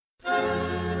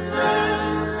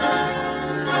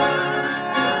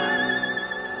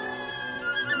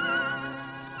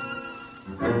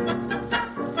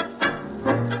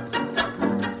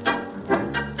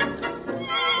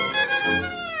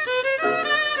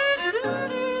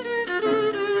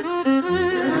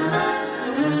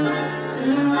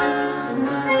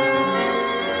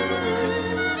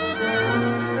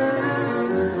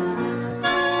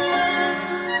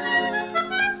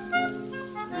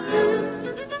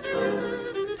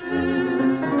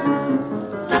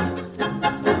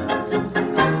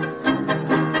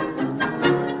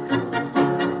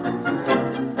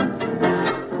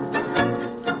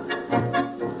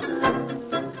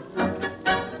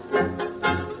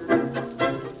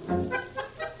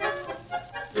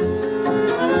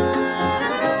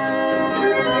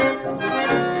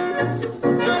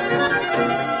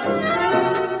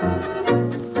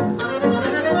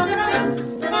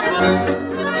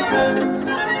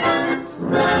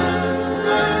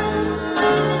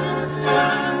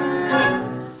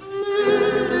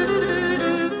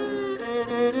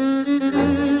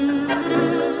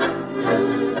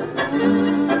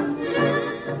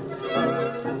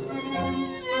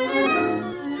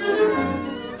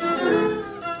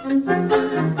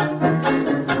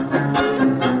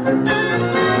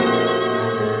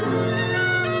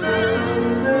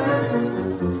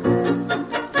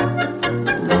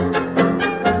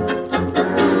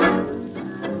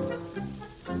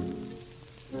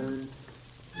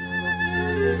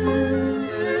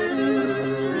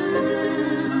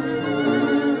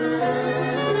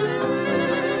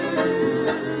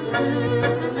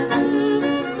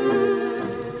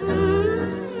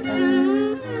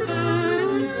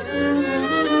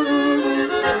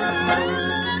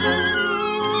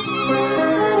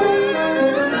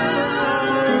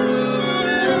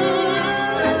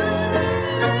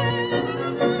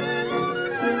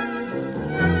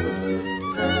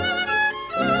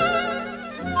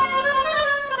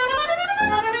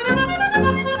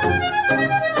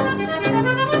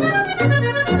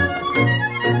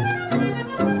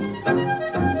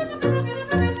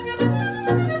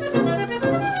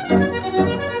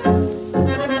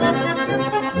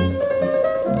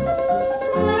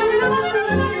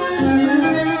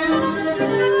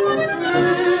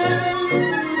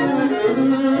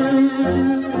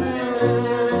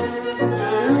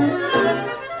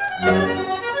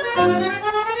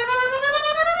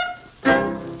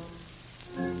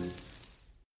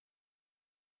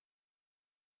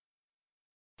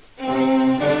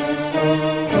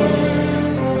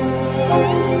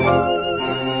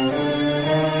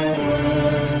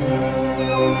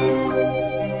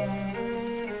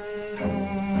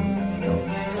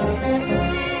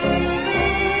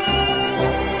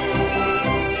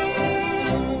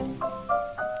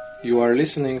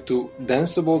listening to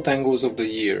Danceable Tangos of the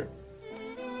Year,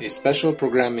 a special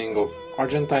programming of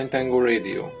Argentine Tango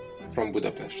Radio from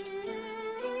Budapest.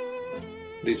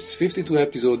 This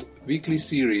 52-episode weekly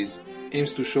series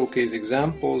aims to showcase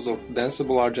examples of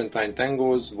danceable Argentine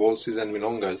tangos, waltzes and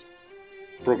milongas,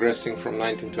 progressing from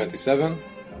 1927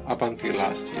 up until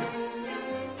last year.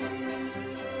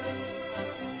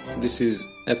 This is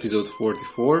episode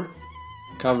 44,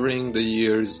 covering the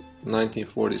years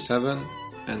 1947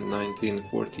 and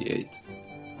 1948.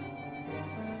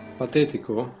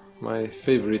 Patetico, my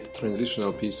favorite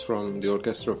transitional piece from the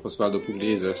orchestra of Osvaldo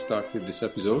Pugliese, started this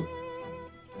episode.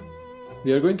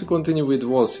 We are going to continue with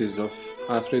waltzes of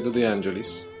Alfredo De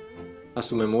Angelis, A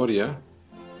Su Memoria,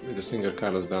 with the singer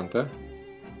Carlos Dante,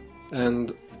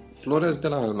 and Flores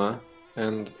del Alma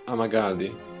and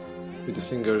Amagaldi, with the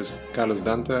singers Carlos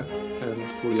Dante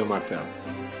and Julio Martel.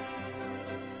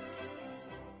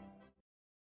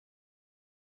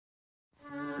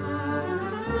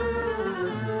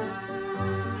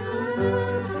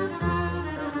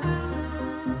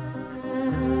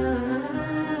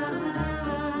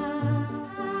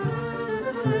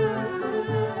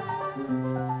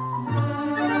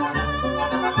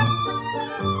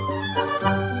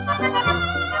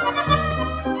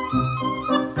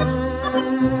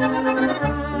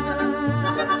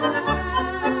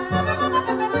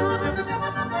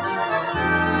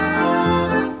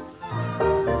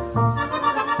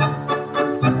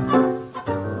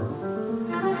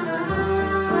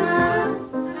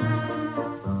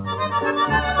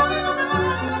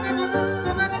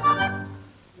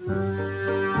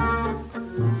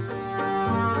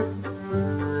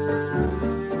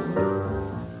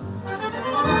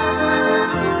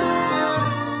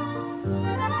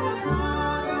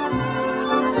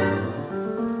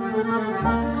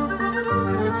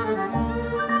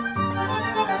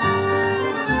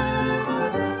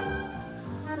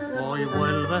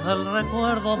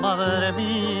 Madre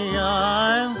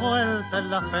mía, envuelta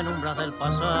en las penumbras del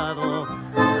pasado,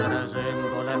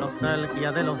 trayendo la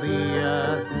nostalgia de los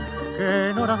días que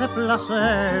en horas de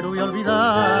placer hubiera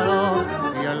olvidado.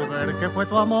 Y al ver que fue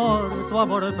tu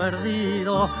amor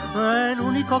perdido, el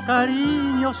único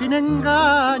cariño sin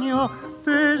engaño,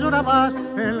 te llorabas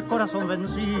el corazón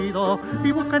vencido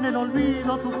y busca en el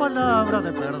olvido tu palabra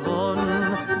de perdón.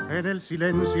 En el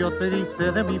silencio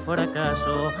triste de mi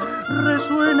fracaso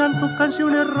resuenan tus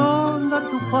canciones, rondan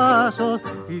tus pasos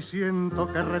y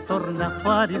siento que retornas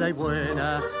pálida y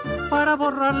buena para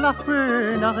borrar las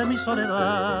penas de mi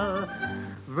soledad.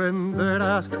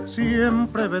 Venderás,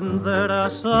 siempre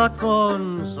venderás a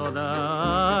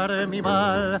consolar mi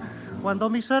mal cuando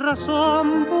mi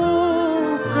cerrazón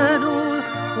busque luz,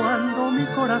 cuando mi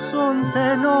corazón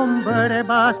te nombre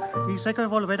más, y sé que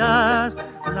volverás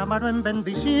la mano en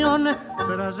bendición,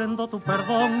 trayendo tu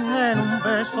perdón en un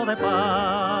beso de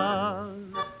paz.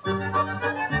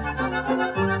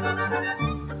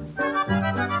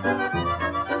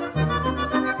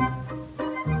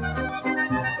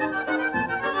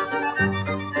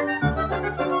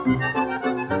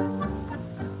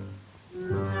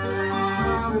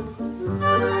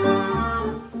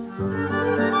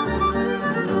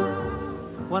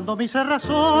 Cuando mi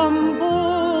cerrazón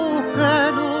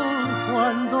busque luz,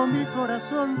 cuando mi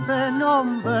corazón te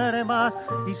nombre más,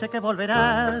 y sé que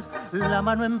volverás la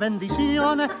mano en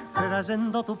bendición,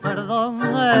 trayendo tu perdón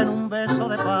en un beso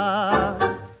de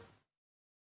paz.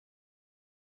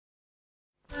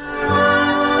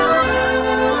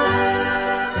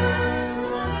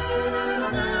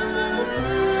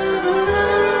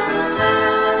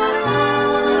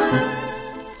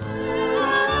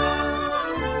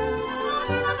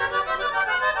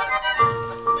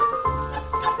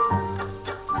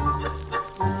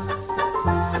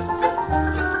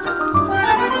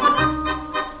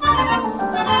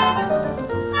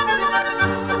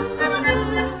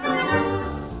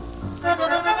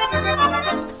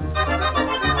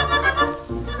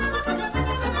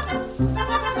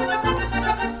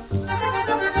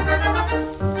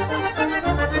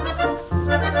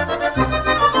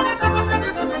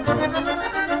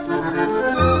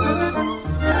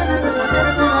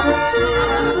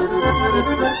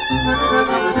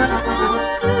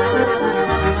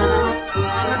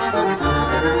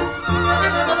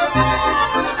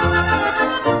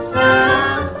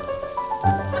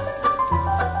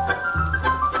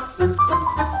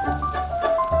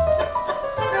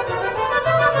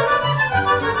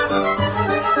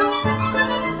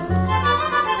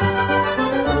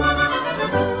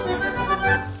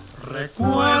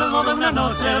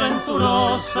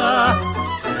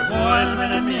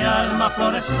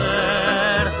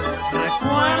 florecer,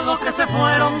 Recuerdos que se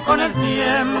fueron con el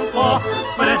tiempo,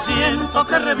 presiento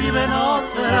que reviven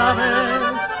otra vez.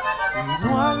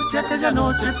 Igual que aquella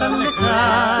noche tan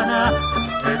lejana,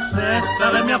 es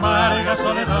esta de mi amarga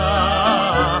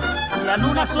soledad. La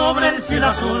luna sobre el cielo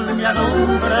azul me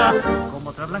alumbra, como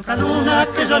otra blanca luna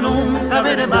que yo nunca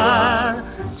veré más.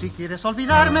 Si quieres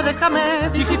olvidarme, déjame,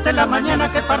 dijiste la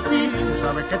mañana que partí. Tú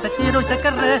sabes que te quiero y te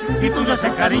querré, y tuyo es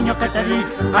el cariño que te di.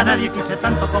 A nadie quise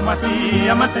tanto como a ti,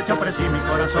 amante te ofrecí mi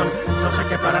corazón. Yo sé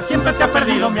que para siempre te ha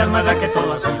perdido mi alma, ya que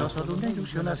todo ha sido solo una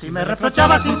ilusión. Así me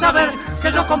reprochaba sin saber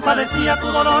que yo compadecía tu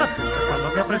dolor. Que cuando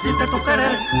me ofreciste tu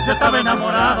querer, yo estaba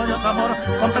enamorado de otro amor.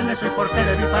 Comprendes hoy por qué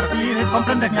debí partir,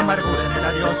 comprendes mi amargura en el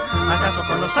adiós. ¿Acaso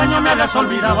con los años me hayas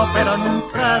olvidado, pero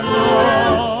nunca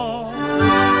yo?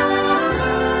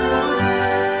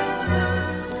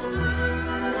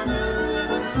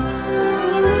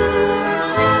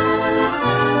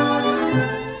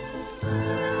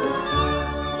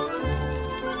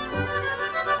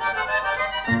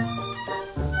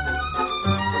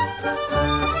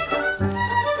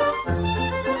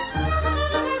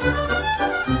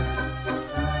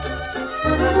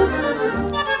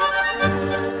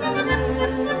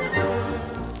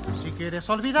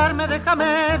 Olvidarme,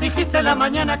 déjame, dijiste la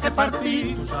mañana que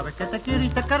partí. Tú sabes que te quiero y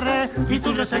te querré, y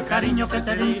tuyo es el cariño que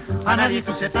te di. A nadie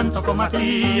quise tanto como a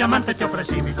ti, amante te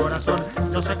ofrecí mi corazón.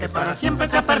 Yo sé que para siempre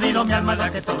te ha perdido mi alma, ya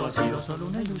que todo ha sido solo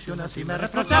una ilusión. Así me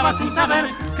reprochaba sin saber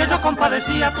que yo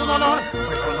compadecía tu dolor.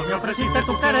 Pues cuando me ofreciste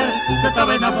tu querer, yo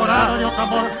estaba enamorado de otro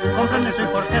amor. Comprendes hoy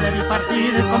por qué debí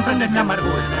partir, comprendes mi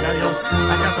amargura en el adiós.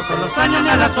 ¿Acaso con los años me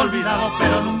hayas olvidado,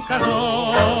 pero nunca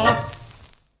yo?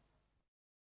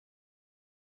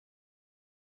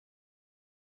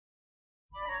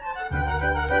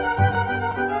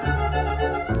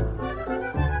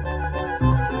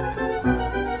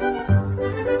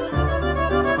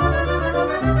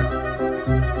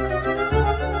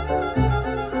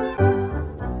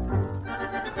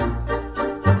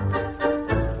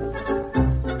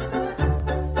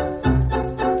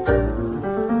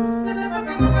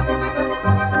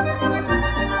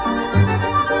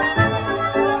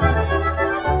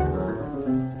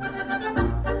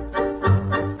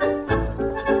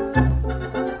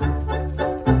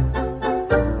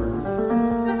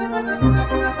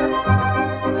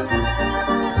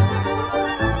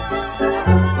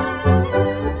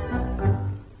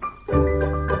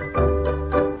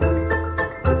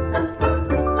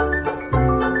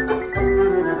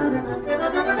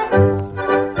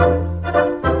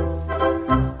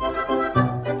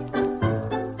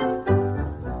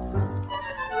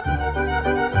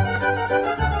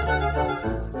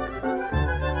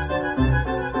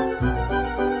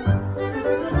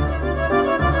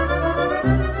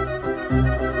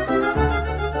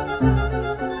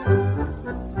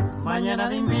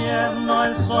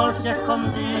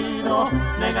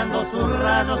 Negando sus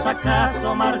rayos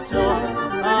acaso marchó.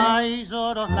 Hay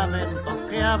lloros, lamentos,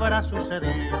 que habrá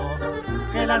sucedido,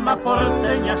 que el alma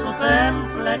porteña su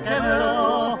temple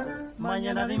quebró.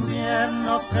 Mañana de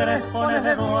invierno, crespones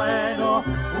de duelo,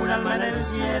 un alma en el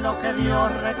cielo que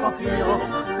Dios recogió.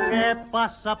 ¿Qué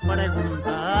pasa?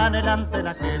 Pregunta anhelante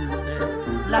la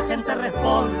gente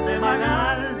responde,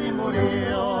 Magaldi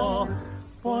murió.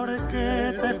 ¿Por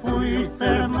qué te fuiste,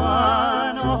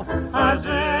 hermano?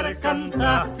 Ayer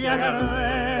cantaste a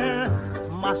Gardel,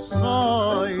 mas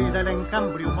soy del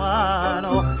encambrio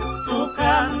humano. Tu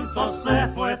canto se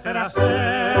fue tras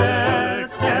él,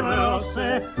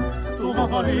 quebróse tu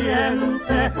voz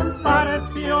doliente,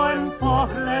 partió en pos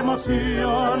la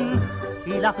emoción.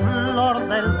 Y la flor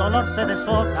del dolor se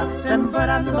deshoja,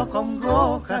 sembrando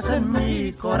congojas en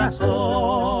mi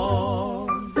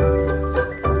corazón.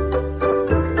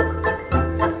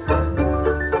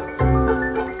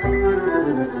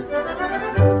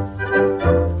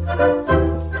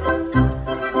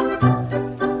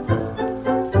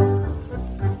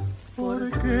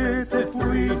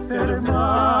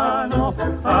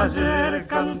 Ayer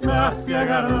cantaste a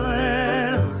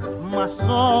Gardel, mas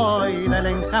soy del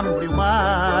encambrio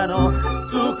humano.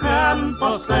 Tu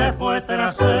canto se fue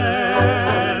tras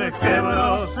él,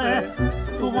 quebróse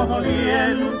tu voz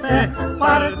doliente,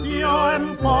 partió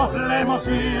en pos la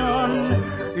emoción.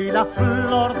 Y la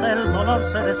flor del dolor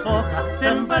se deshoja,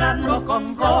 sembrando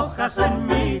congojas en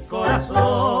mi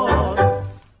corazón.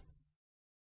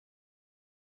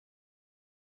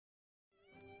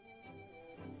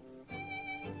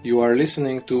 You are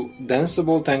listening to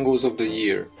Danceable Tangos of the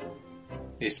Year,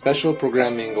 a special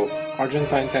programming of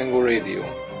Argentine Tango Radio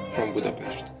from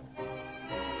Budapest.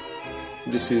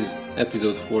 This is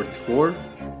episode 44,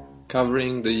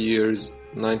 covering the years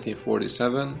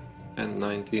 1947 and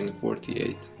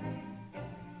 1948.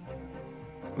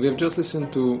 We have just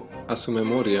listened to A Su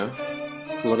Memoria,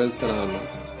 Flores Delano,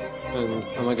 and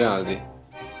Amagaldi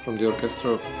from the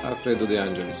orchestra of Alfredo De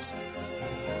Angelis.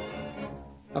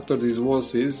 After these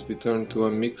waltzes, we turn to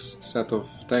a mixed set of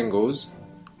tangos,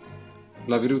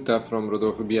 La Viruta from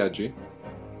Rodolfo Biaggi,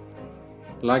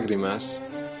 Lágrimas,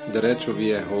 Derecho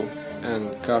Viejo,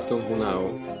 and Carton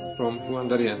Hunao from Juan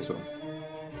D'Arienzo.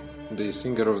 The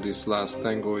singer of this last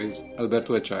tango is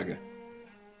Alberto Echagüe.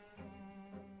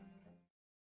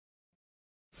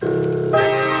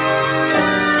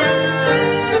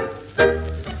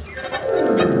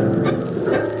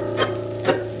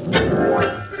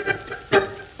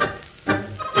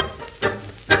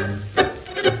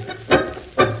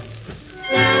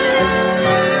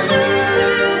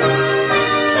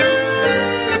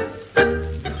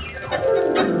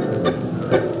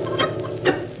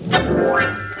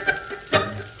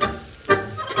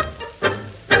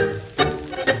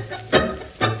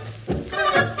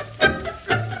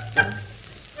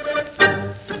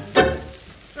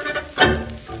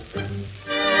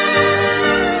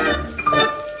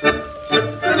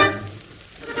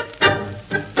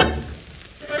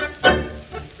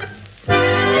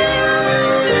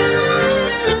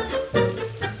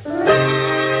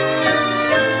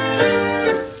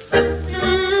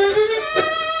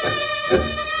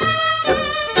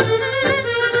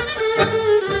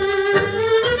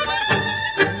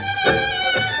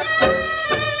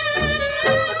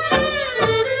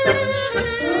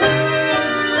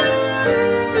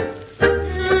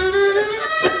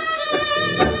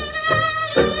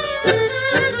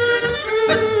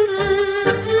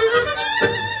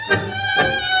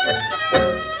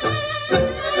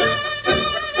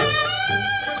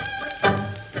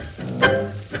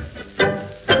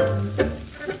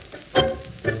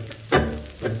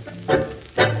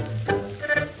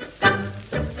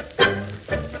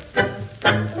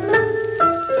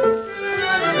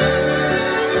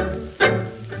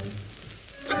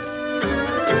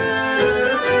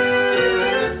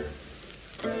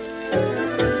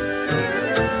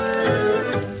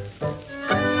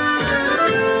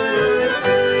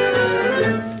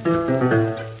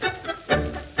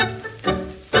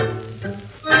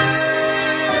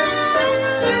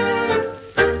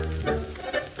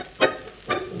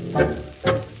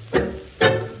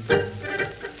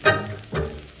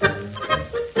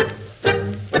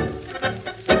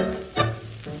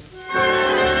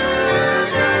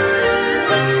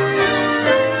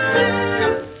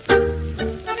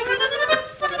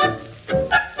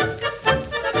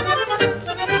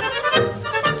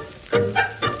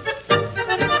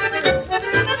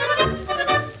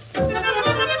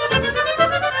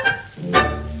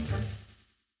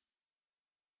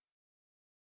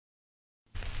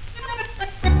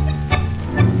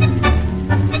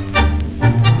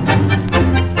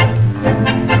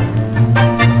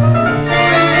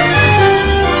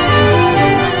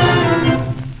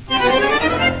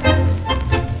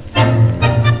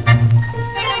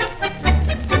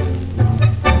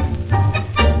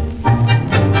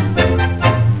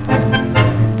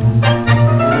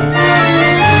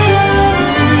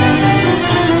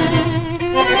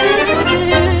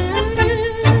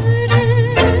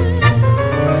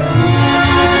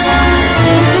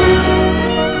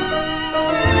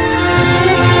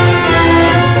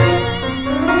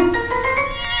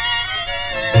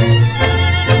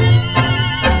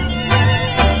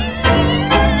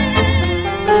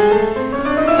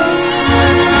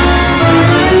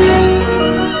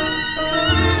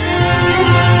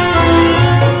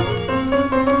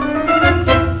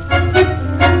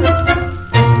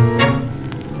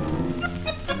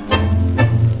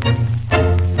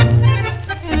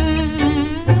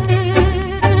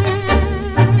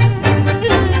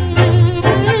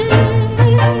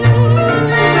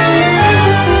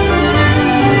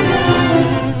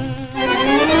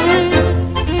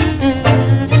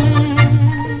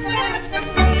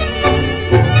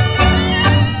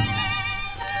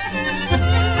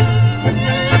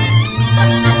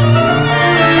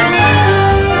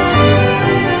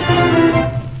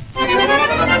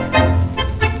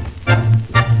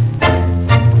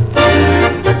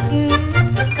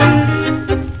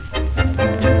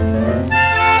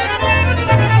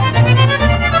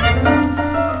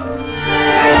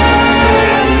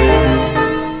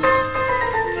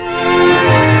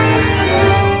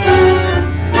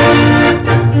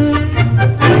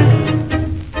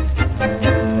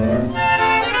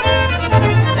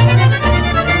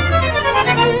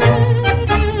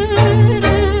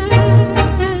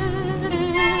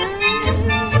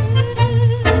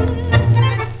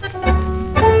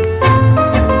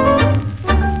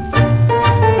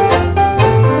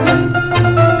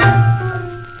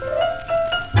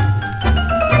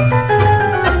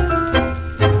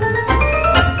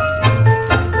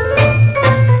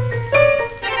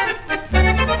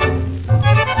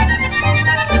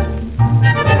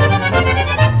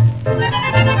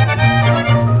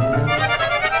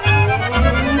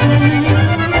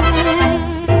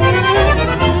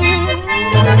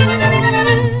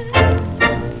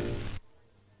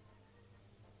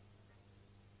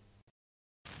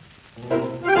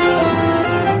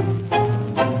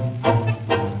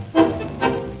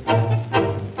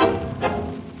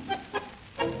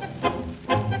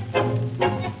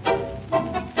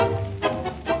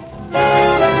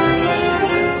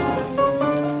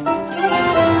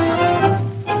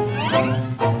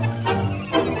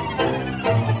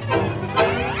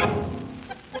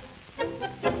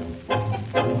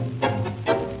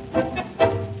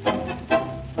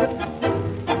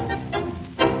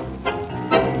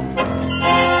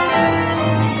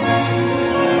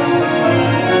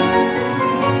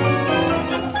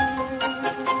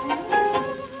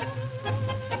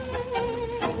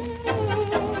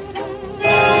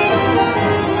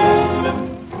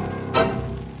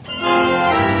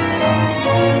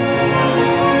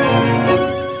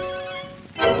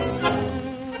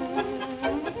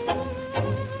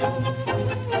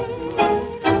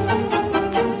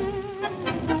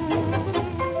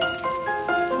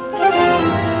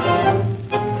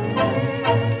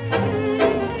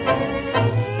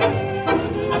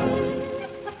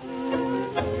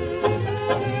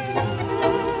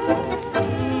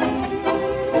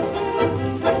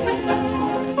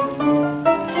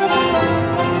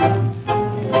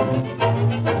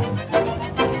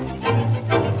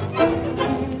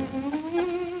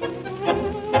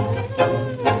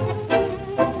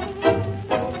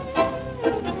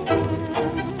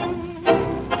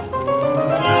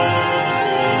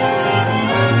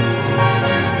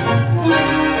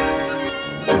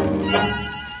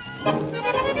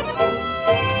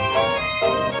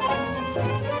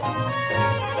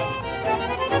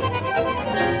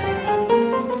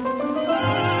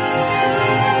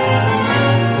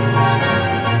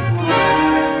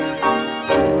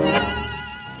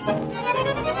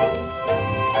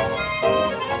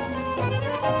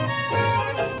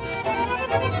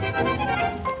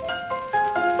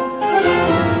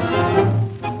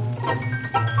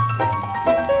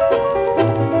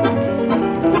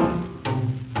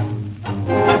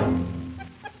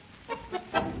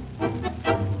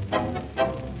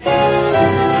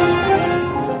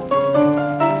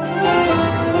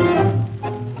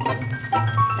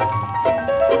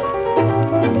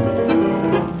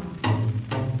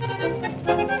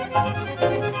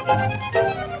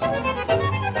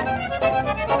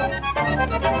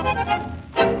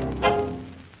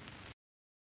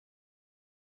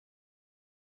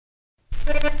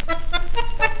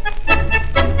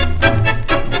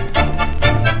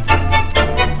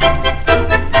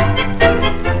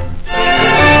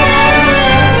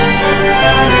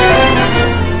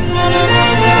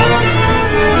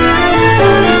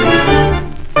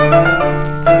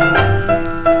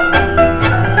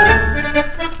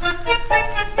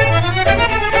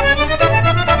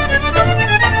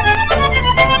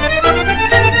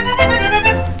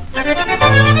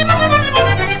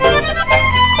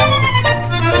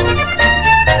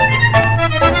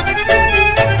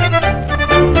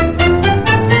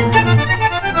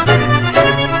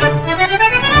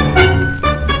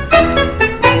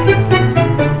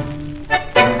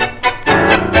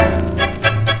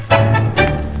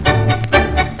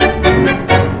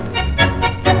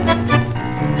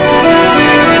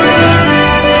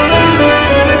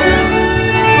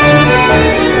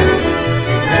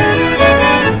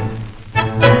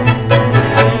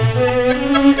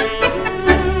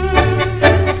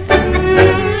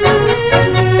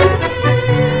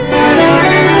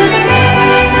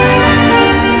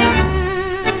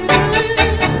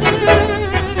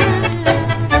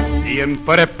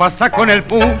 Pasa con el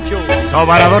pucho,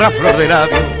 sobaradora flor de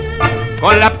labio,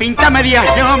 con la pinta media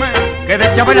llome que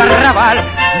de Chabel Arrabal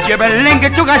lleva el lengue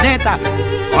tu galleta,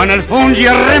 con el fungi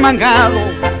remangado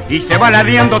y se va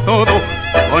ladeando todo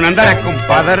con andar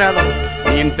compadrado,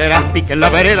 mientras pique en la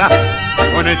vereda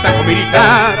con el taco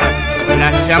militar,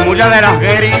 la chamulla de los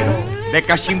gueridos de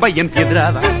cachimba y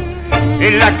empiedrada.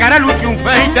 En la cara luce un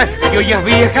peite que hoy es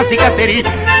vieja cicatriz,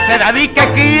 se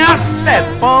dedica que hace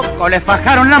poco le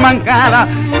fajaron la mancada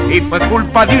y fue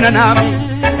culpa de una nave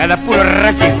que la pura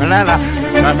rechiflada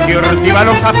casi ortiva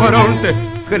los afrontes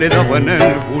que le daban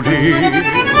el bulín.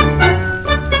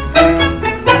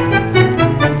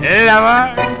 La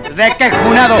va de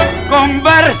quejunado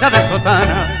conversa de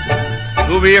sotana,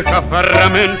 su vieja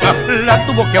ferramenta la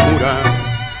tuvo que amurar,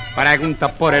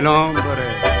 pregunta por el hombre,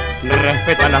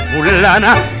 respeta a la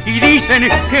fulana y dicen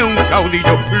que un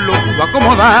caudillo lo pudo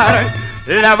acomodar.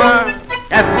 La va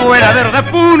fuera de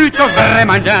puntos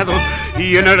remañados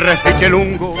y en el reseche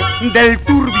lungo del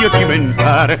turbio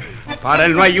cimentar. Para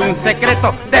él no hay un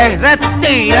secreto desde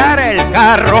tirar el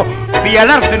carro,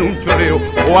 pialarse en un choreo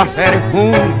o hacer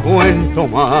un cuento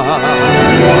más.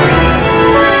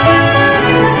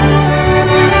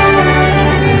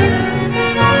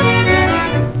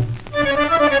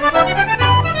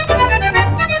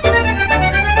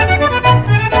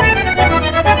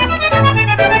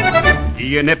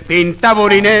 Tiene pinta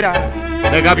borinera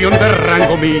de gavión de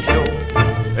rango millo,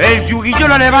 el yuguillo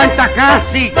lo levanta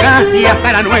casi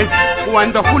hasta la nuez,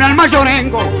 cuando juna el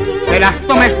mayorengo se las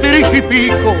toma estrella y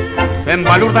pico, se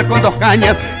embalurda con dos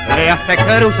cañas, le hace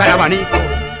cruzar abanico,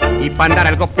 y pa' andar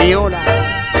algo piola,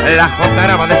 la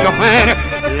jotaraba de chofer,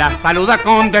 la saluda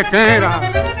con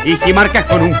dequera, y si marcas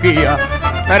con un guía,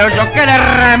 pero yo que le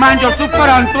remanjo su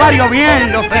prontuario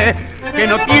bien lo sé, que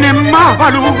no tiene más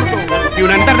balurdo que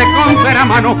un andar de contra a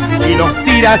mano y los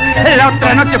tiras. La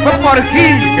otra noche fue por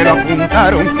Gil que lo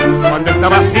apuntaron cuando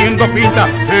estaba haciendo pinta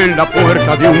en la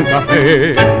puerta de un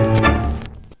café.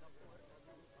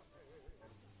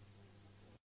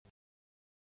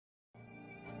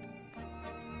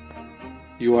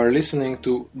 You are listening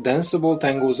to Danceable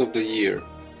Tangos of the Year,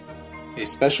 a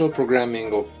special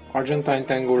programming of Argentine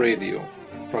Tango Radio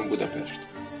from Budapest.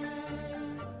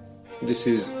 This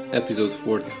is episode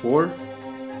 44,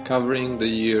 covering the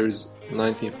years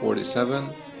 1947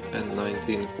 and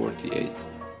 1948.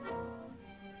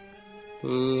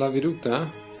 La Viruta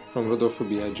from Rodolfo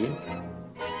Biaggi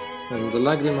and the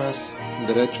Lágrimas,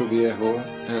 Derecho Viejo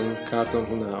and Carton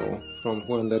Hunao from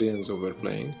Juan D'Arienzo were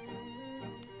playing.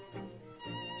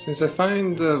 Since I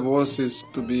find the voices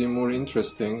to be more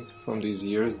interesting from these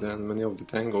years than many of the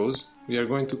tangos, we are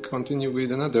going to continue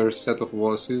with another set of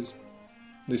voices,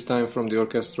 this time from the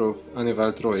orchestra of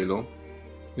Aníbal Troilo,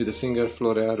 with the singer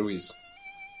Florea Ruiz.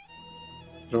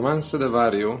 Romance de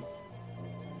Barrio,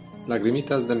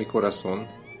 Lagrimitas de mi Corazón,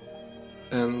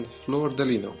 and Flor de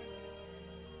Lino.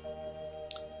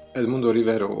 Edmundo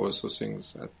Rivero also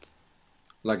sings at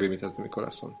Lagrimitas de mi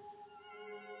Corazón.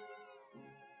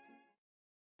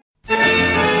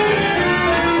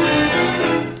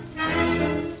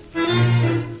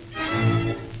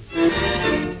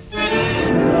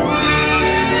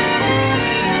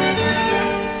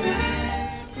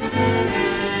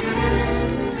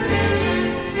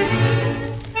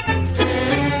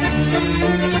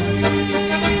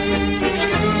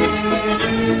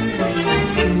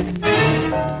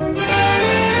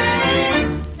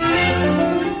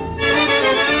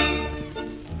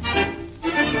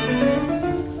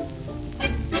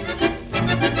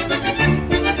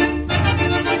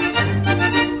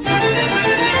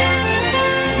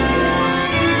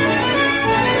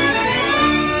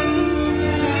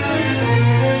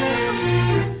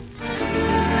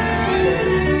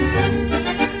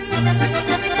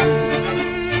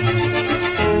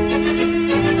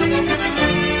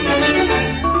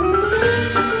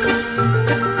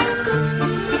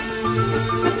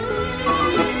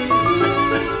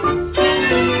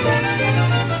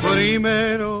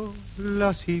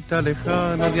 casita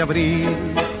lejana de abril,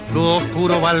 tu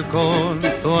oscuro balcón,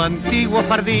 tu antiguo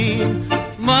jardín,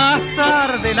 más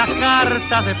tarde las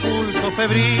cartas de pulso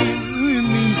febril,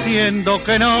 mintiendo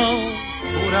que no,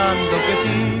 jurando que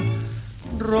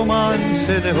sí,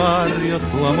 romance de barrio,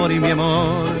 tu amor y mi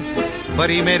amor,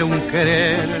 primero un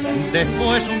querer,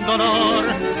 después un dolor,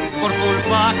 por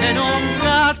culpa que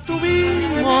nunca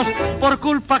tuvimos, por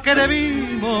culpa que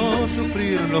debimos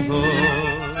sufrir los dos.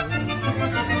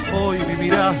 Hoy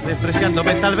vivirás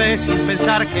despreciándome tal vez sin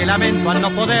pensar que lamento al no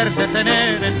poder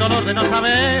detener el dolor de no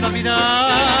saber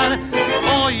olvidar.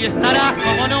 Hoy estarás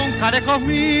como nunca lejos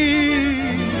mío,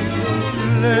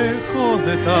 lejos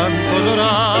de tanto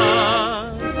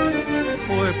llorar.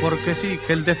 Fue porque sí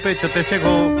que el despecho te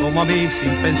cegó como a mí,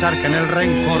 sin pensar que en el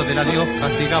rencor del adiós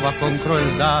castigabas con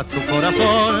crueldad tu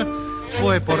corazón.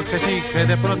 Fue porque sí que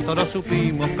de pronto no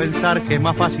supimos pensar que es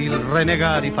más fácil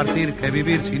renegar y partir que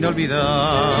vivir sin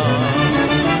olvidar.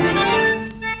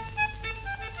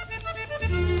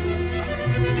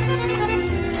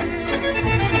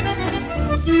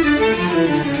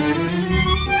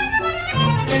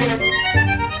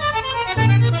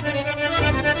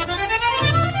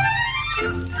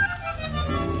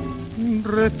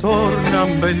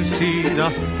 Retornan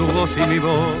vencidas tu voz y mi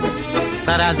voz,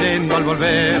 trayendo al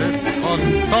volver con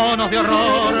tonos de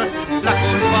horror la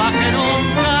culpa que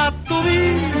nunca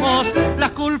tuvimos, la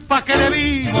culpa que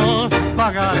debimos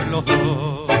pagar los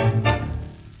dos.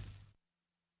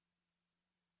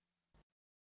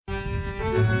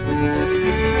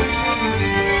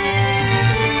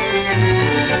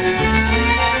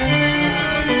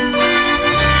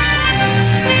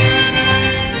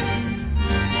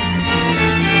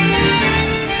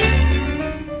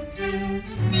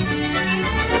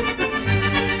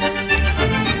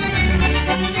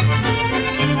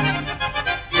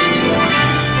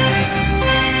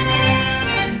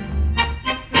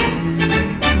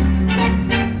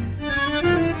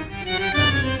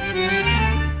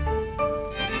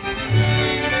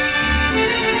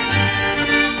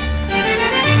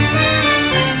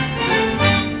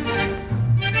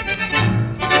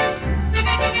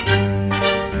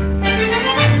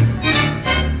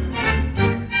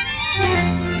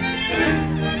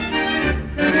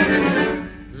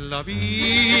 La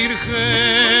Virgen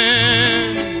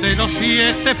de los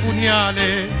 7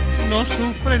 puñales no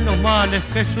sufre los males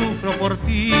que sufro por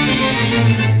ti.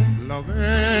 La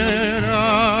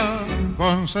hoguera,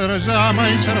 con ser llama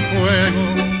y ser fuego,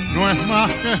 no es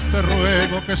más que este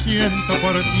ruego que siento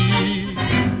por ti.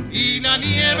 Y la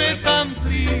nieve tan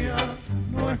fría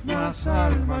no es más,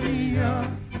 alma mía,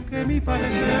 que mi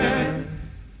parecer.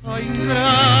 Ay,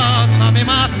 ingrata, me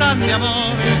matan de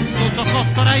amor tus ojos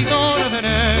traidores de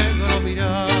negro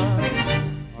mirar.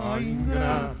 Ay,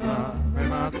 ingrata, me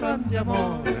matan de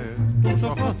amores tus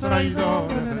ojos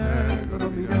traidores de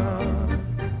negro mirar.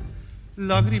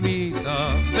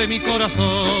 Lagrimita de mi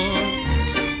corazón,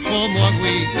 como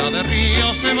agüita de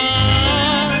río se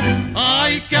va.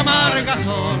 Ay, qué amarga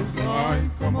son, ay,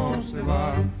 cómo se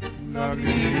va.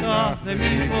 lagrimita de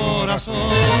mi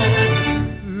corazón.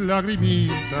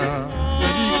 Lagrimita de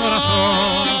mi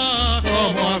corazón,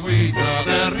 como agüita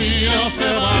de río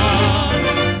se va.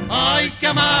 Ay, qué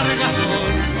amarga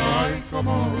son, ay,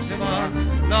 cómo se va,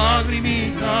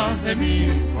 lagrimita de mi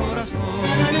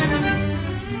corazón.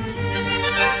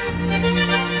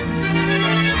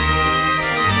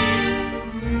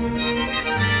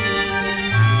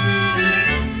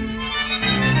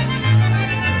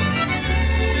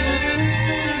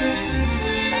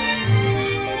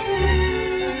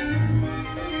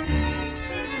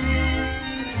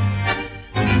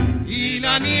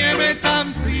 La nieve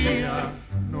tan fría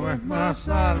no es más,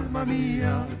 alma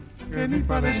mía, que mi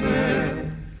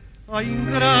padecer. Ay,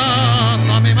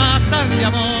 ingrata, me matan de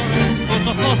amor tus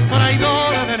ojos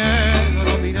traidores de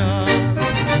negro mirar.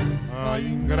 Ay,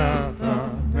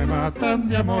 ingrata, me matan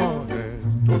de amores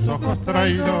tus ojos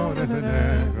traidores de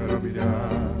negro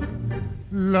mirar.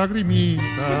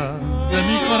 Lagrimita de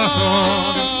mi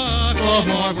corazón,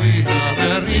 como agüita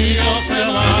de río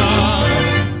se va.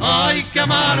 Ay, qué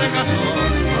amargas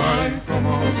son, ay,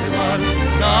 cómo se van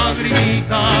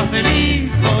lagrimitas de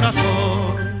mi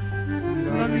corazón,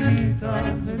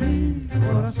 lagrimitas de mi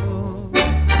corazón.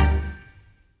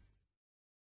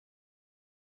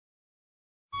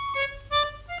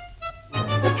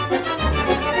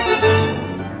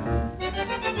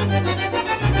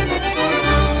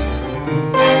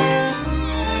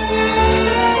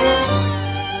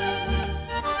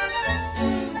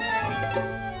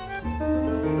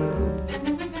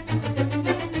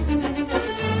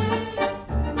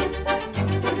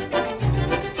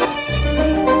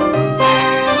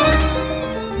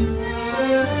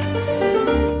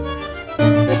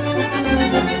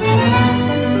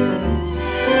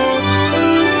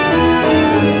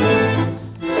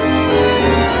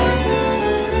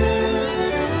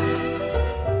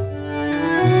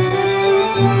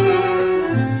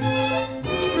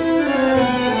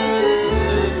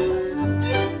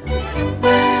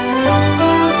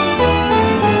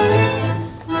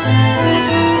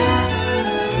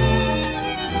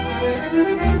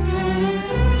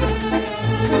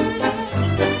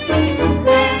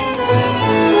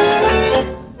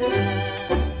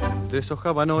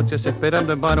 deshojaba noches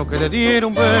esperando en vano que le diera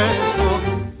un beso,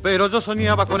 pero yo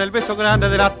soñaba con el beso grande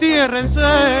de la tierra en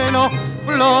seno.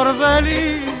 Flor de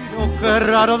lino, qué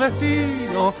raro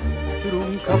destino,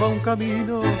 truncaba un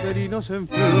camino de linos en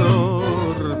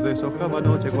flor. Deshojaba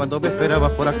noche cuando me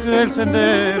esperabas por aquel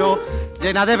sendero,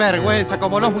 llena de vergüenza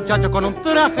como los muchachos con un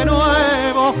traje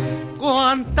nuevo.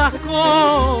 Cuántas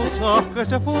cosas que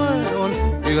se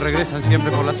fueron y regresan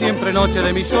siempre por la siempre noche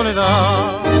de mi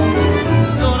soledad.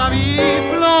 Yo la vi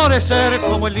florecer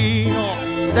como el lino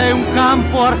de un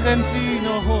campo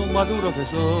argentino maduros de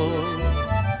sol.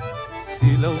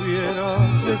 Si la hubiera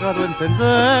llegado a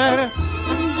entender,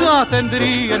 ya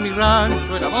tendría en mi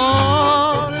rancho el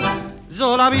amor.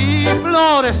 Yo la vi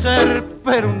florecer,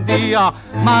 pero un día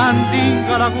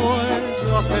mandinga la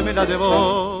huella que me la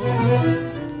llevó.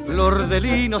 Flor de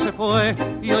lino se fue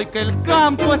y hoy que el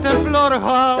campo está en flor,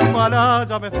 jamás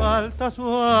ya me falta su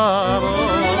amor.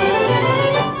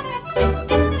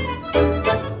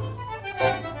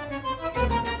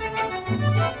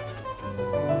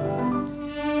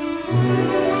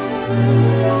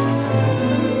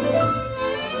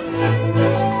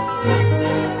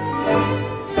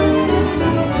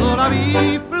 Yo la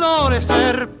vi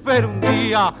florecer, pero un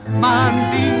día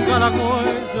mandinga la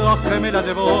huella que me la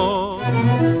llevó.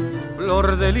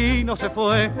 Flor de lino se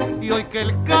fue y hoy que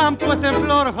el campo está en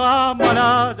flor,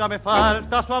 jamás ya me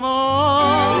falta su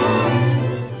amor.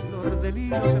 Flor de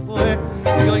lino se fue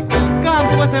y hoy que el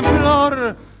campo está en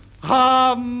flor,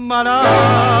 jamás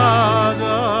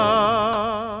ya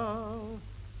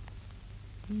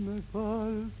me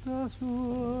falta su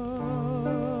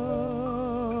amor.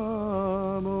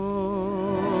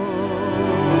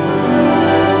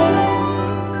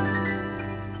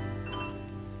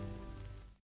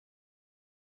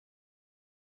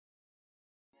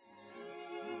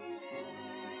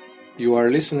 You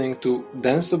are listening to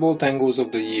Danceable Tangos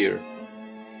of the Year,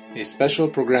 a special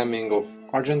programming of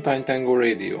Argentine Tango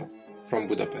Radio from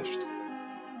Budapest.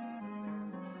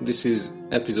 This is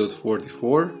episode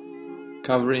 44,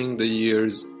 covering the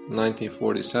years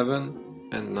 1947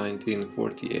 and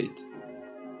 1948.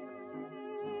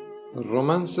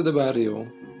 Romance de Barrio,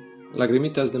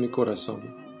 Lagrimitas de mi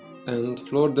Corazón, and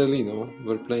Flor de Lino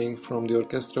were playing from the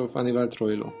orchestra of Aníbal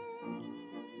Troilo.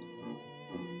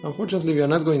 Unfortunately, we are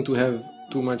not going to have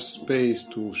too much space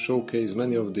to showcase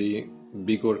many of the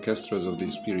big orchestras of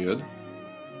this period,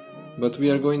 but we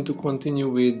are going to continue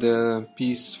with a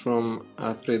piece from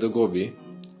Alfredo Gobi,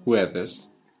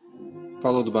 Jueves,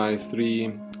 followed by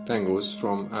 3 tangos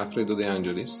from Alfredo de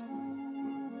Angelis,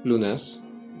 Lunes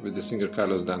with the singer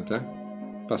Carlos Dante,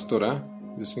 Pastora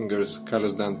with the singers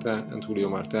Carlos Dante and Julio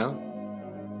Martel,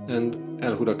 and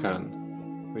El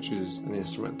Huracán, which is an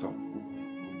instrumental.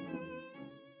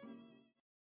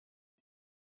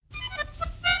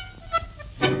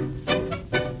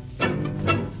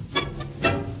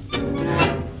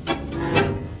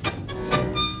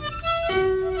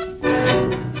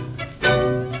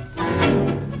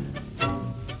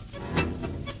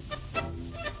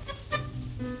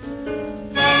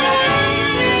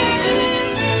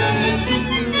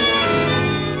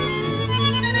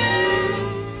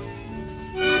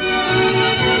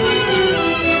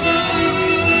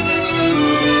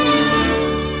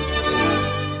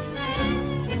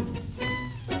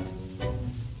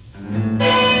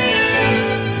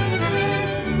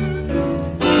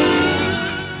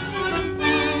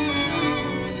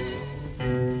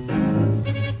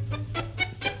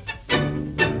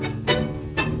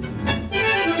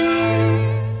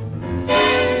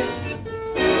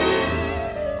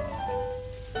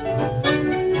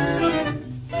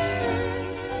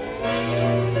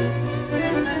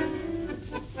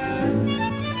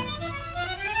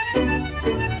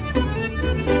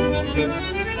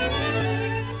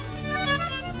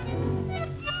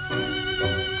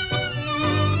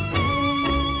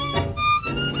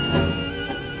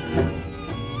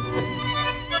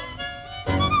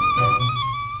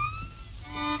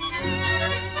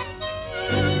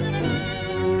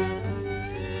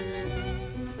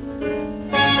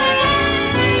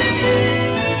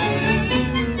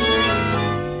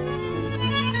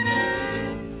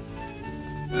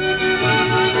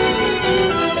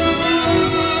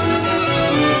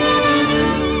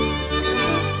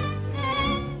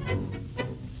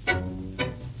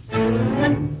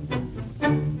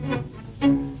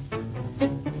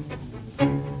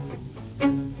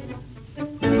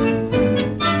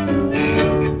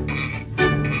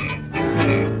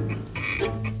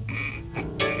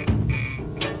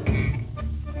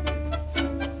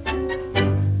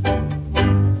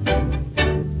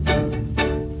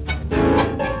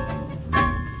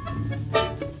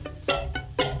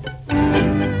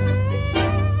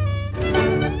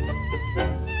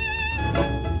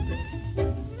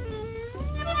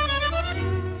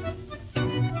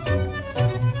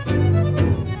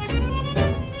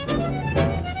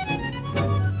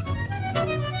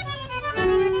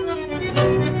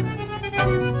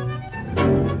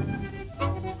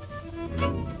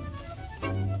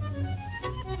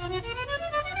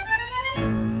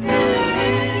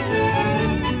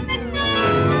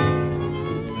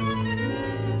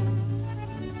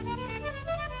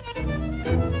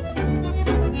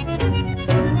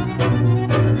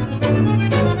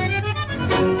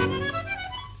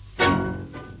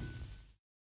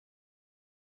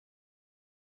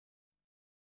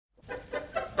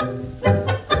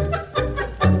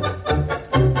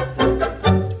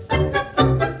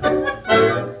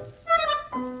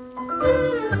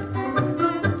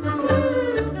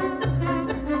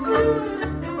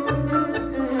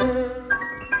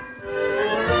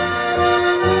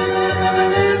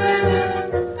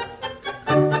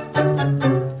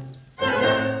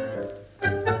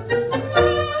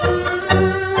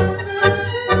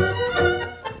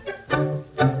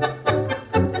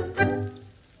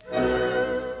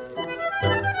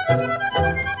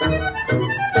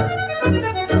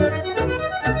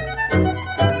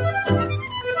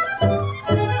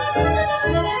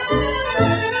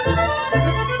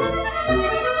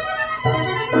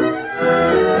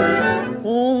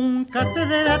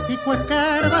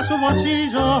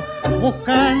 bolsillo,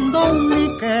 buscando un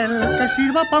níquel que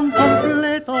sirva pa' un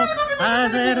completo.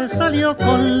 Ayer salió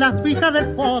con las pijas del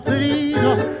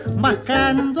potrillo,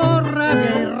 mascando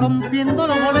rabia y rompiendo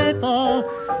los boletos.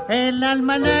 El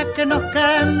almanaque nos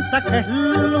canta que es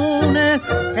lunes,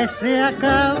 que se ha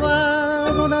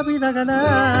acabado la vida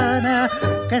galana,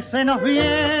 que se nos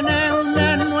viene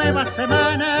una nueva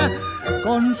semana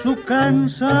con su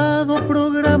cansado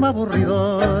programa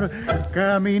aburridor.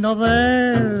 Camino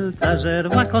del taller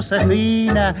va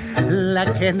Josefina, la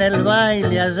que en el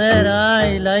baile ayer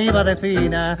ay, la iba de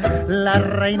fina. La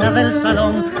reina del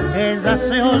salón, ella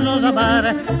se oyó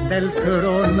llamar, del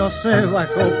trono se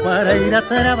bajó para ir a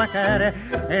trabajar.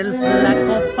 El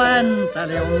flaco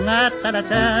pantaleón ata la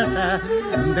chata,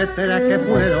 detrás que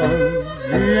fueron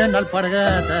bien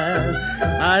alpargatas.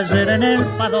 Ayer en el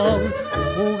padón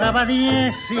jugaba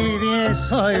 10 y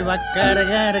 10, hoy va a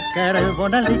cargar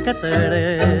carbón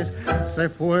alicateres. Se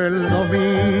fue el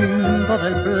domingo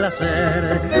del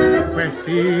placer,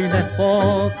 festines,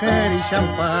 póker y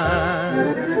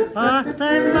champán.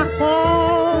 Hasta el más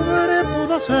pobre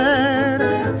pudo ser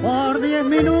por 10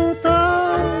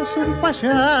 minutos un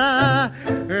payá.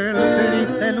 El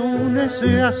triste lunes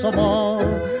se asomó,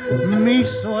 mi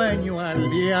sueño al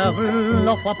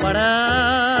diablo fue a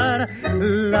parar.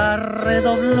 La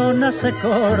redoblona se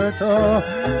cortó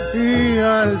y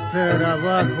al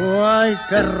trabajo hay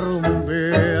que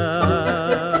rumbear.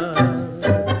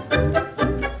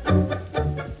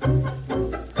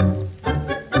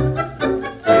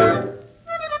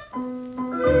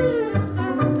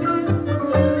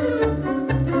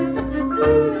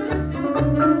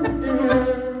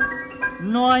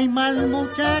 No hay mal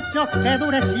muchacho que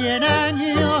dure 100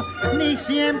 años, ni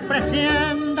siempre se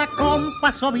anda con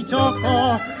paso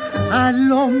bichoco. A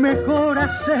lo mejor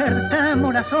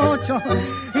acertamos las 8,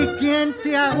 y quién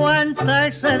te aguanta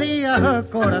ese día,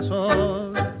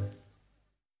 corazón.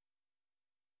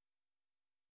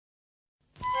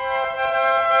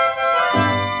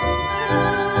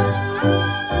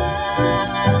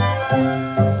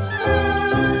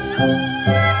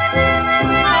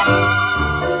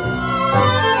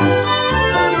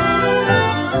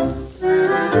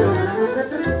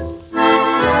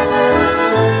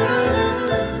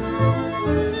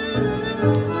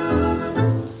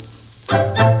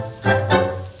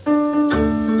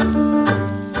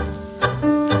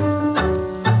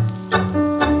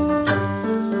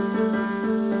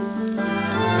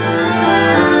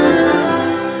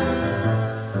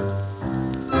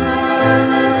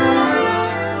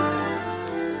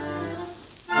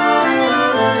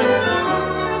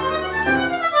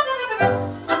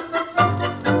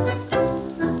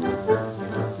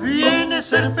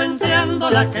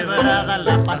 La quebrada,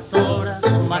 la pastora,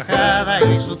 su majada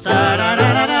y su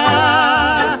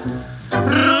tarararara.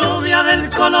 Rubia del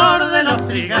color de los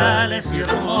trigales y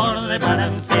rumor de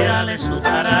manantiales, su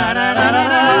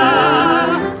tarararara.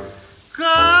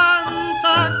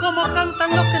 Canta como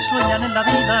cantan los que sueñan en la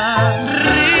vida,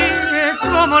 ríe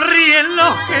como ríen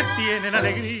los que tienen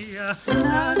alegría.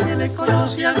 Nadie le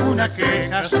conoce alguna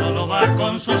queja, solo va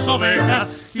con sus ovejas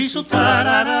y su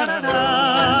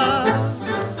tarararara.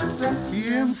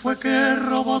 ¿Quién fue que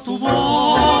robó tu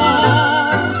voz?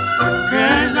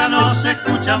 Que ya no se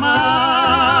escucha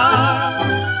más.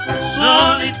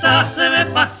 Solita se ve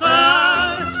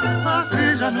pasar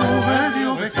aquella nube de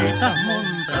ovejitas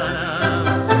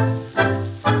montadas.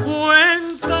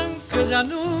 Cuentan que ya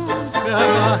nunca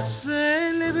más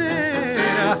se le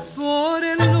verá por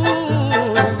el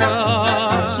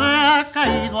lugar. Se ha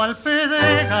caído al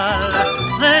pedregal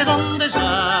de donde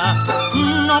ya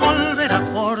no volverá,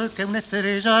 porque una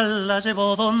estrella la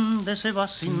llevó donde se va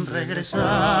sin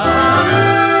regresar.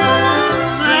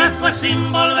 Se fue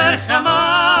sin volver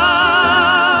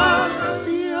jamás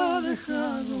y ha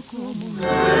dejado como un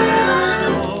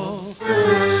beso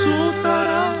su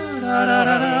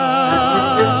tarararara.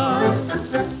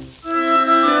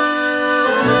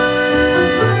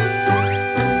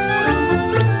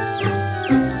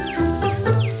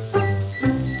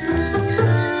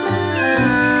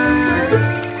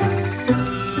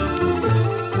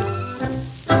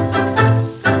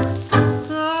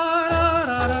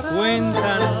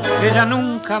 Ella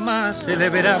nunca más se le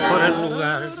verá por el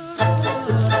lugar.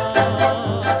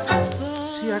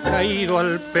 Se ha caído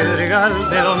al pedregal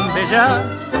de donde ya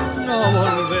no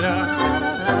volverá,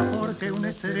 porque una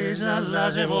estrella la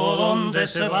llevó donde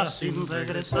se va sin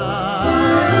regresar.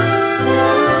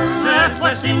 Se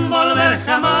fue sin volver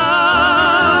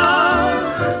jamás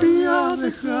y ha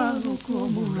dejado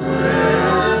como un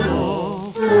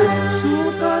beso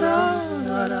su tarararara.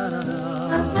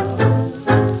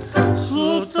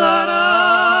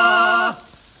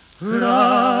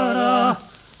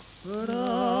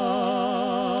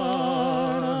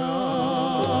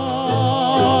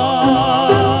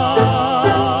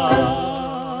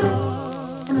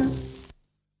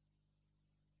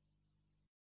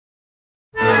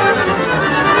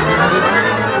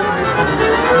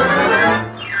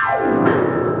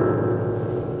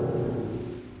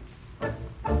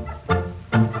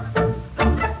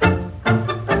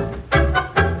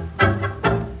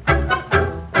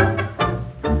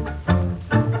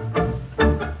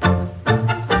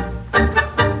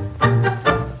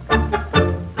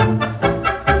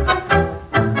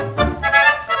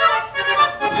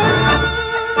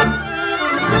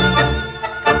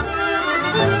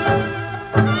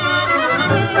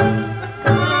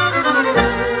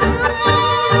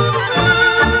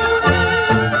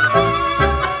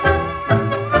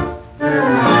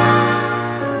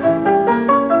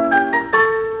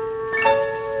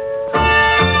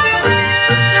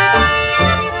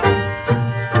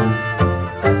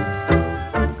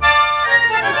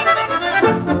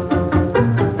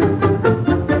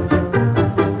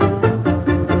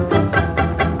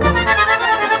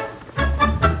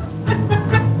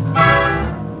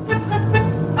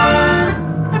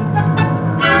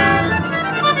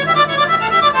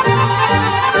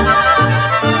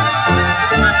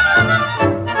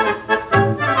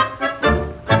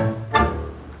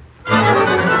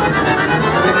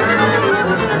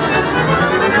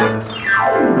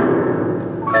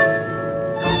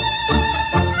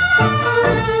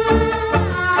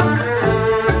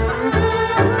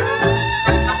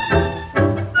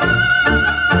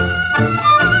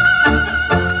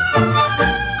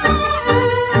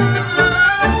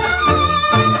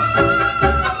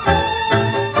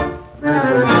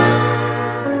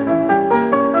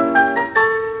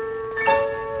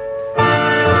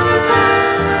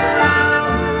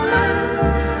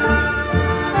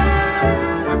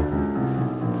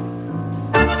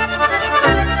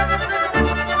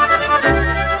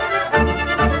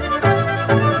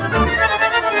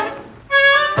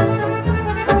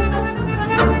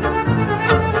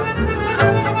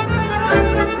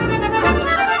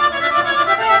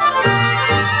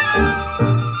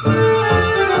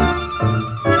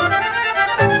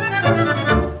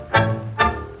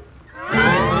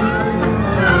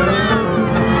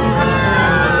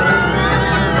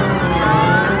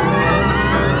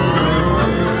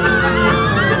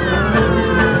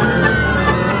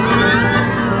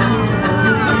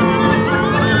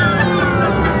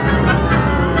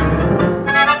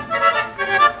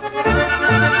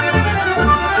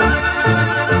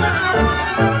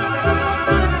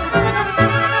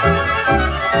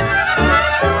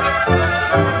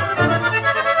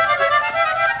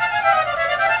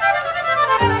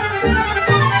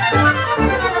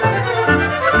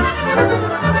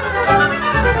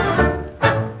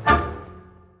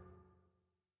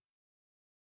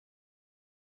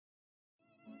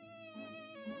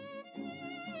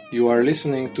 You are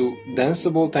listening to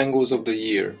Danceable Tangos of the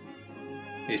Year,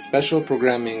 a special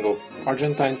programming of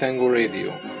Argentine Tango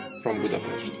Radio from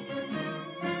Budapest.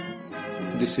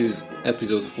 This is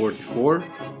episode 44,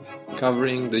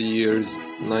 covering the years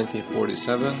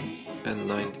 1947 and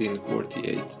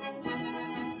 1948.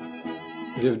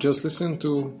 We have just listened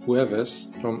to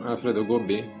Jueves from Alfredo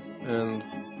Gobbi and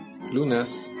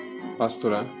Lunes,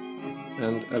 Pastora,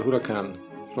 and El Huracán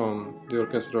from the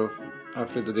orchestra of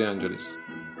Alfredo De Angelis.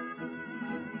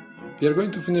 We are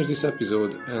going to finish this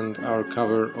episode and our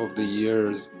cover of the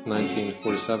years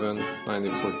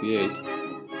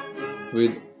 1947-1948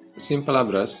 with Sin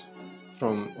Palabras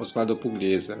from Osvaldo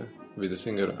Pugliese with the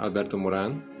singer Alberto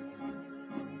Moran,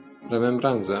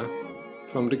 Remembranza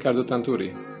from Riccardo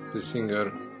Tanturi with the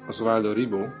singer Osvaldo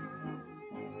Ribo,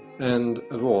 and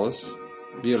a waltz,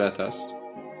 Violetas,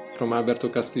 from Alberto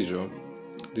Castillo,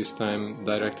 this time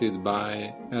directed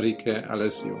by Enrique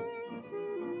Alessio.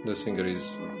 The singer is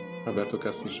Alberto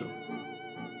Castillo.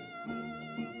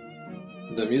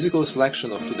 The musical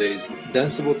selection of today's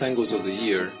Danceable Tangos of the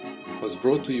Year was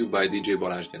brought to you by DJ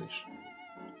Balázs Denis.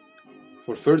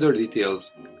 For further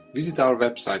details, visit our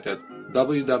website at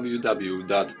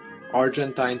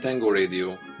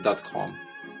www.argentinetangoradio.com.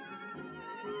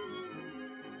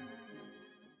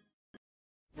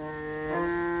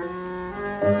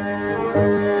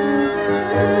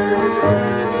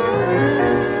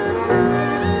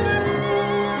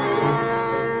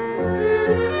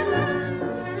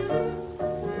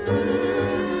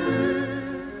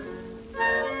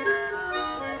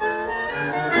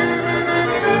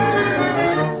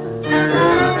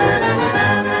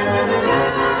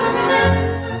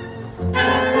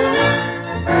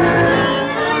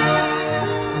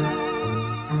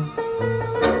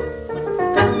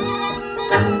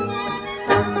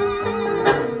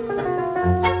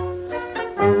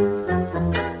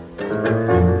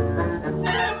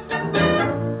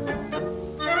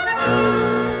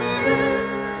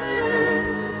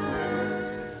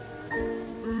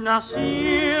 Nació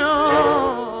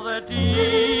de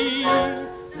ti,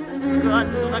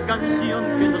 canta una canción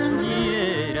que nos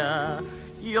uniera,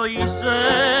 y hoy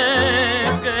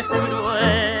sé que es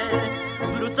cruel,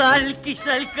 brutal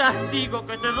quizá el castigo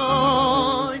que te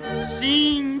doy,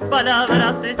 sin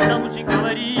palabras esta música va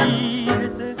a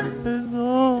herirte,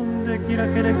 donde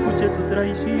quiera que la escuche tu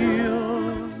traición.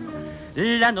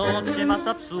 La noche más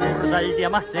absurda, el día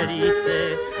más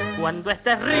triste, cuando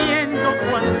estés riendo,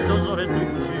 cuando llore tu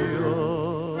ilusión.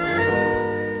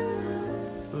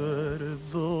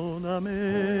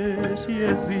 Perdóname si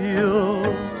es Dios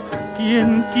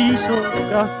quien quiso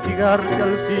castigarte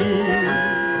al fin.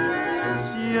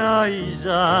 Si hay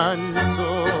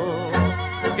llantos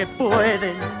que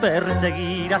pueden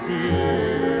perseguir así.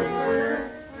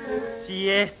 Si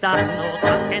estas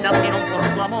notas que nacieron por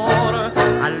tu amor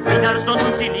al final son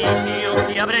un silicio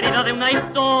que abre herida de una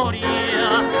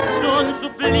historia, son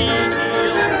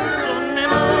suplicio, son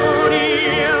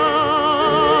memoria.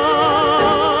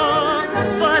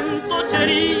 Fantoche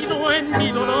herido en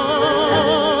mi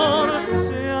dolor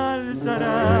se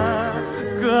alzará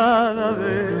cada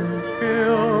vez que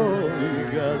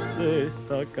oigas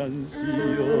esta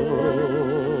canción.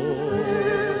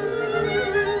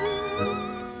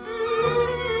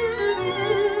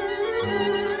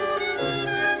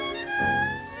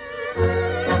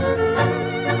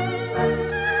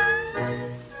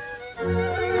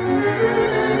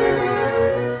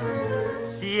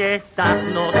 Estas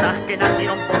notas que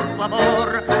nacieron por tu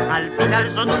amor al final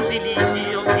son un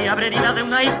silicio que abre herida de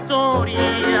una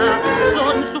historia,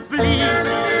 son suplicio,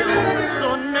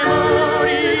 son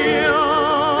memoria.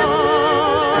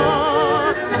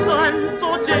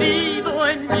 Fantoche herido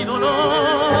en mi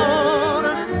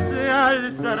dolor se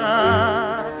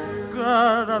alzará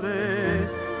cada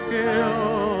vez que oiga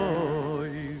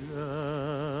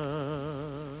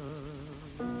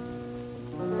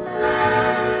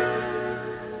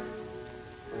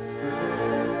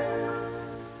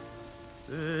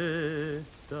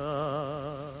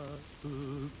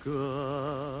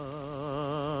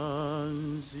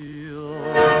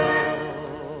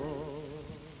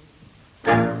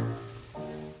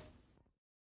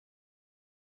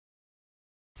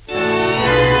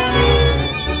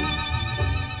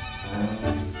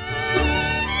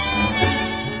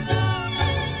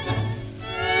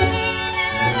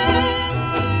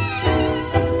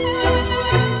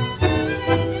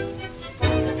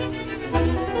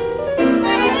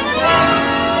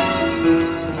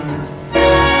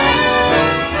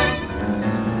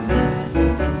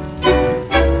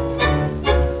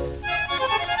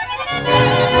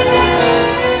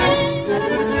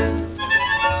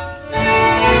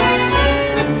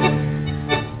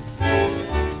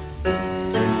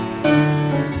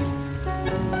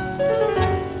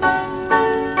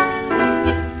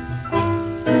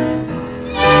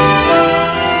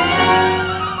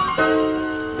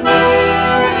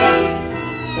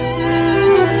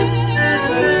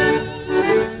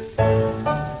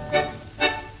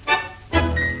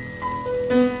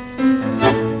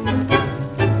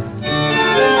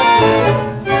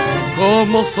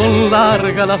cuando son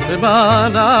largas las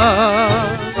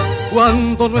semanas,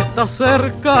 cuando no estás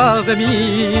cerca de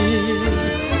mí,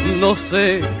 no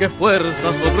sé qué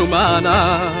fuerza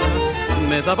sobrehumana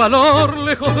me da valor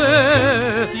lejos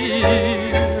de ti.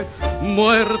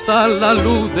 Muerta la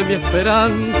luz de mi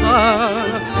esperanza,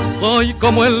 soy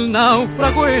como el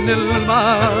náufrago en el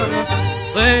mar.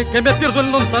 Sé que me pierdo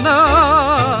en lontananza,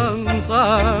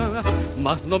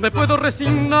 mas no me puedo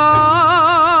resignar.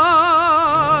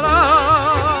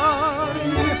 Ay,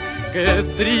 qué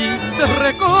triste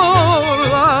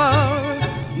recordar,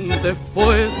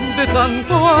 después de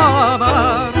tanto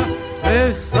amar,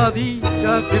 esa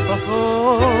dicha que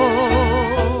pasó.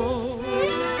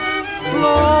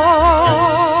 Flor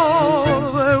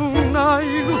de una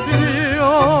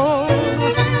ilusión,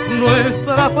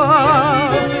 nuestra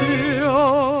pasión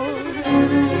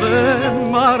se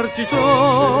marchitó.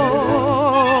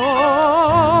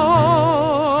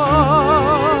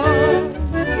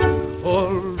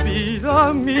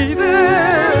 Olvida mi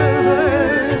deben,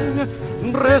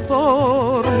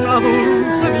 retorna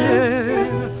dulce bien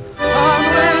a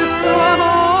nuestro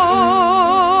amor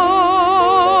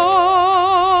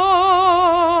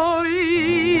y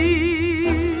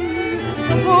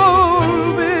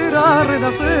volverá a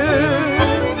renacer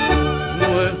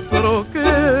nuestro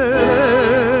querer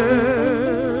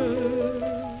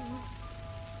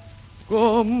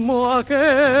como aquella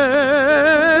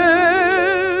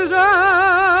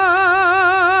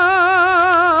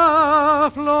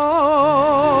flor.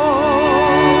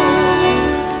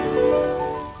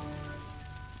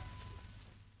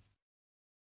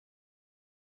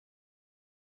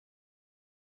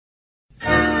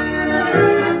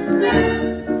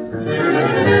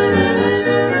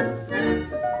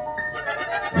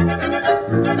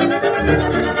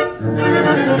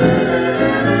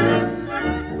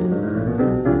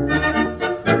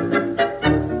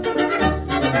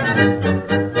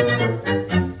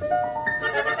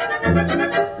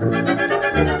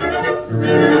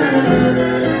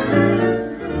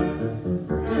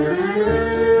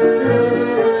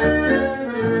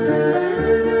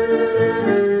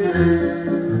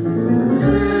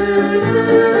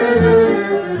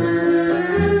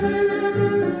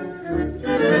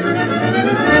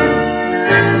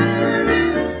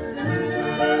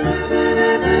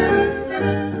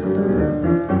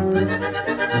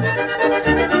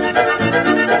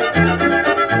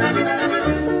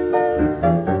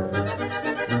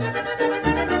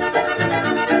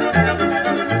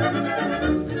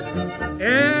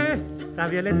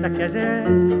 Que ayer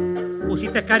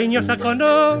pusiste cariñosa con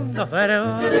hondo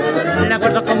fervor, la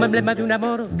guardo como emblema de un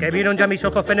amor que vieron ya mis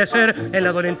ojos fenecer en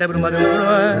la doliente bruma de un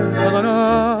cruel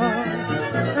dolor.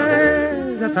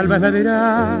 Ella tal vez me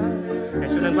dirá,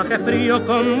 es un lenguaje frío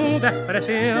con muda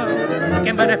expresión, que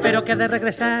en vano espero que ha de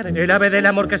regresar el ave del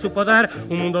amor que supo dar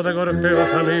un mundo de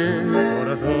gorjeos a mi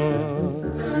corazón.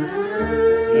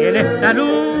 Y en esta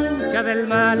lucha del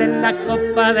mal en la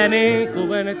copa de mi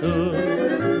juventud,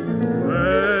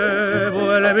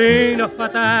 el vino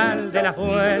fatal de la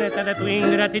fuente de tu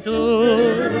ingratitud,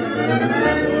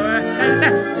 pues el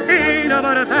destino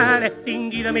mortal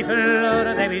extinguido mi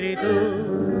flor de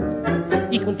virtud.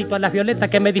 Y juntito a las violetas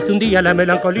que me diste un día, la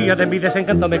melancolía de mi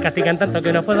desencanto me castigan tanto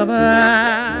que no puedo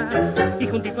más. Y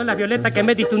juntito a las violetas que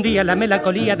me diste un día, la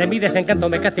melancolía de mi desencanto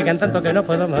me castigan tanto que no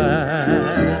puedo más.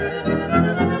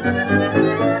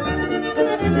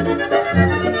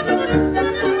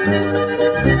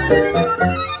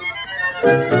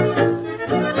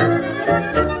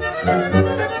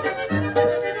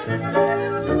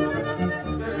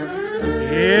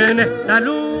 Y en esta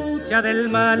lucha del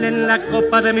mal en la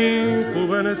copa de mi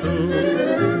juventud,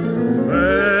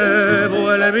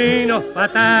 bebo el vino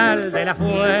fatal de la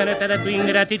fuente de tu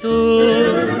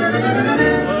ingratitud,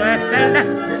 pues el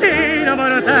destino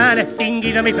mortal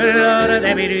extinguido mi flor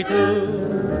de virtud.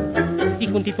 Y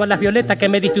juntito a las violetas que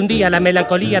me diste un día, la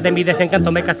melancolía de mi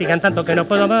desencanto me castigan tanto que no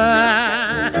puedo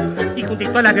más. Y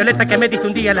juntito a las violetas que me diste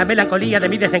un día, la melancolía de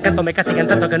mi desencanto me castigan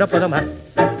tanto que no puedo más.